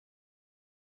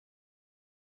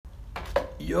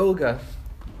yoga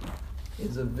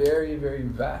is a very, very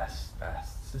vast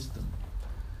system.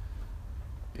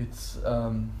 It's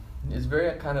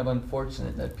very kind of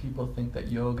unfortunate that people think that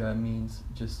yoga means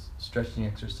just stretching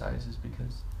exercises,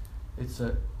 because it's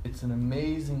an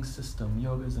amazing system.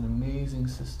 Yoga is an amazing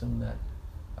system that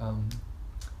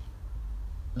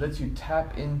lets you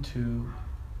tap into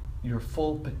your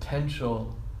full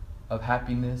potential of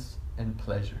happiness and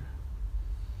pleasure.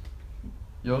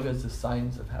 Yoga is the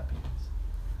science of happiness.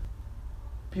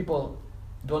 People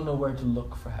don't know where to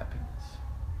look for happiness,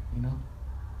 you know?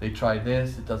 They try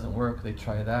this, it doesn't work. They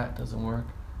try that, it doesn't work.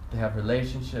 They have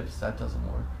relationships, that doesn't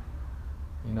work.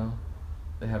 You know?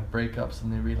 They have breakups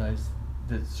and they realize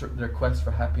that their quest for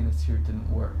happiness here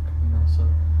didn't work, you know? So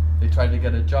they try to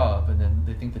get a job, and then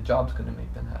they think the job's going to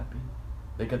make them happy.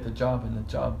 They get the job, and the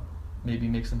job maybe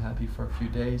makes them happy for a few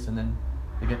days, and then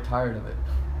they get tired of it.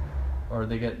 Or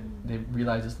they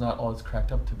realize it's not all it's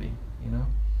cracked up to be, you know?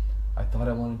 I thought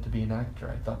I wanted to be an actor.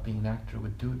 I thought being an actor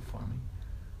would do it for me.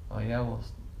 Oh yeah, well,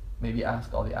 maybe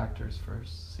ask all the actors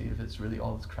first, see if it's really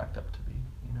all it's cracked up to be,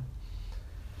 you know?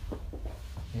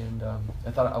 And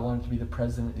I thought I wanted to be the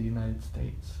President of the United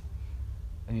States.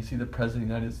 And you see the President of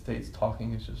the United States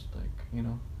talking, is just like, you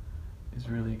know, is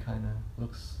really kind of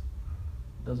looks,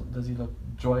 does he look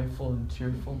joyful and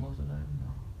cheerful most of the time?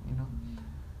 No, you know?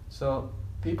 So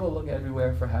people look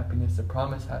everywhere for happiness, they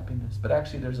promise happiness, but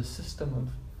actually there's a system of,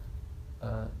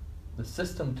 the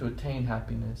system to attain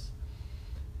happiness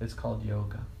is called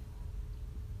yoga.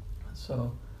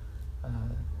 So,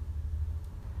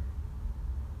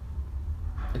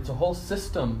 it's a whole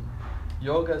system.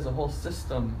 Yoga is a whole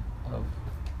system of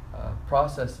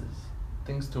processes,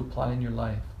 things to apply in your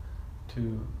life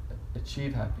to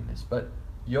achieve happiness. But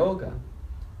yoga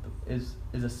is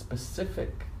a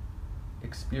specific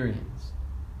experience,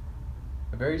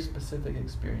 a very specific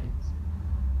experience.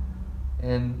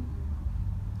 And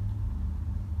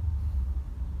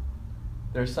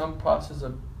there's some processes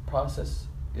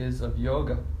of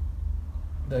yoga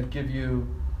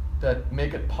that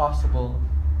make it possible,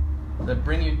 that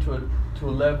bring you to a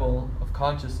level of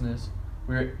consciousness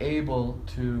where you're able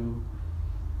to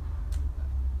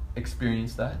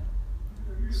experience that.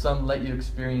 Some let you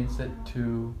experience it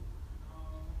to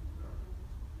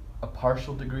a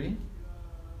partial degree.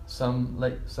 Some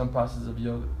processes of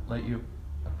yoga let you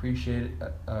appreciate it,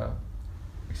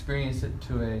 experience it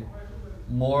to a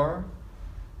more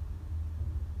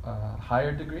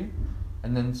higher degree.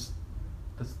 And then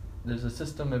there's a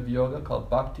system of yoga called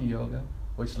bhakti yoga,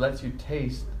 which lets you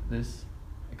taste this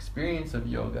experience of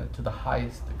yoga to the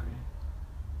highest degree.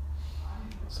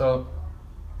 So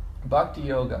bhakti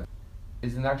yoga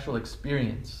is an actual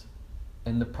experience,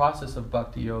 and the process of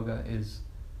bhakti yoga is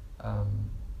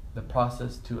the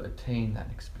process to attain that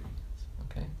experience.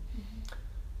 Okay?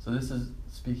 So this is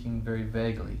speaking very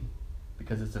vaguely,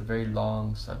 because it's a very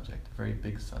long subject, a very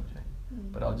big subject.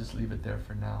 But I'll just leave it there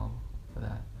for now, for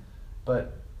that.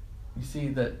 But you see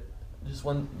that just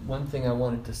one thing I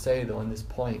wanted to say though on this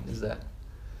point is that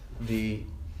the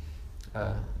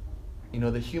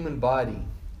human body,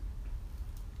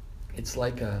 it's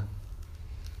like a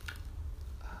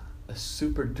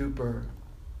super duper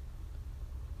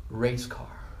race car,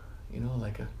 you know,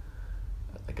 like a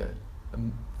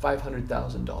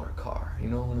 $500,000 car, you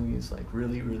know, one of these like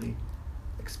really, really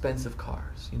expensive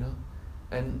cars, you know.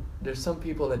 And there's some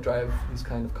people that drive these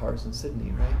kind of cars in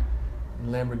Sydney, right?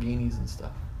 And Lamborghinis and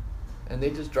stuff. And they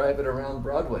just drive it around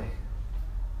Broadway.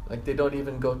 Like they don't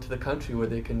even go to the country where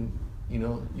they can, you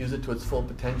know, use it to its full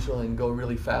potential and go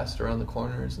really fast around the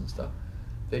corners and stuff.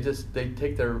 They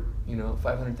take their, you know,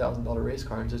 $500,000 race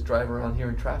car and just drive around here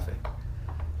in traffic.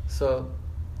 So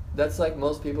that's like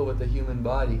most people with the human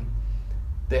body.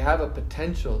 They have a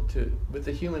potential with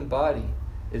the human body,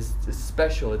 it's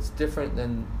special, it's different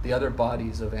than the other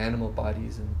bodies of animal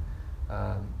bodies and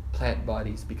plant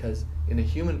bodies, because in a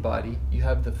human body you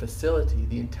have the facility,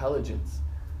 the intelligence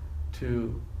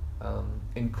to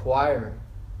inquire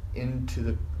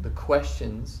into the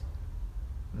questions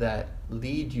that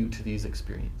lead you to these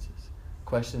experiences.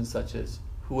 Questions such as,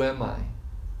 who am I?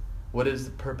 What is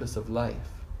the purpose of life?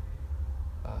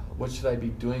 What should I be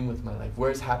doing with my life?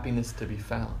 Where's happiness to be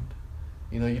found?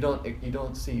 You know, you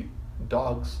don't see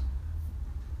dogs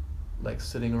like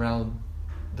sitting around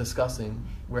discussing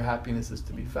where happiness is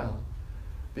to be found,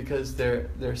 because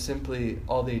they're simply,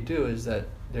 all they do is that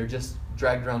they're just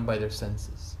dragged around by their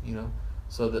senses, you know,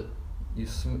 so that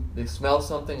they smell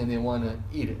something and they want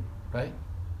to eat it, right?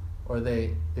 Or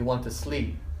they want to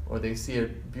sleep, or they see a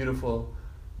beautiful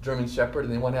German Shepherd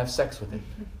and they want to have sex with it,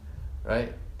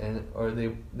 right? Or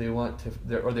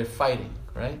they're fighting,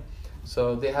 right?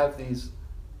 So they have these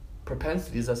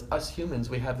propensities as us humans.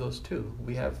 We have those too.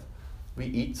 We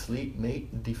eat, sleep,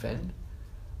 mate, defend,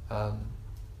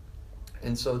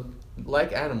 and so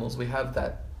like animals, we have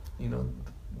that.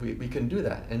 We can do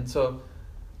that. And so,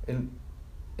 in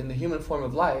the human form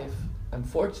of life,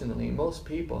 unfortunately, most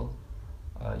people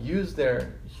use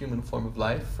their human form of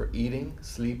life for eating,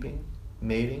 sleeping,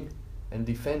 mating, and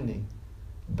defending,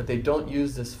 but they don't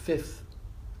use this fifth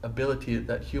ability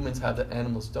that humans have that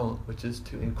animals don't, which is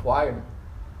to inquire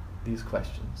these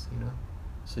questions,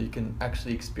 so you can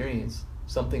actually experience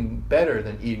something better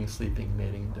than eating, sleeping,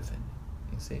 mating, and defending,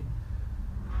 you see?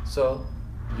 So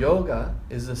yoga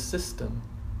is a system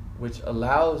which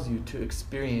allows you to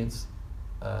experience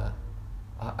a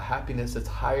happiness that's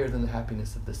higher than the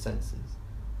happiness of the senses,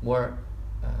 more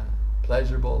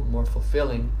pleasurable, more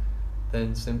fulfilling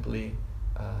than simply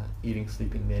eating,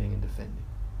 sleeping, mating, and defending.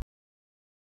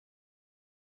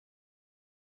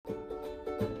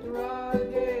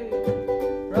 Radhe,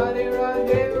 Radhe,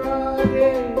 Radhe,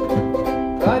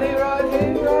 Radhe, Radhe,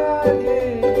 Radhe.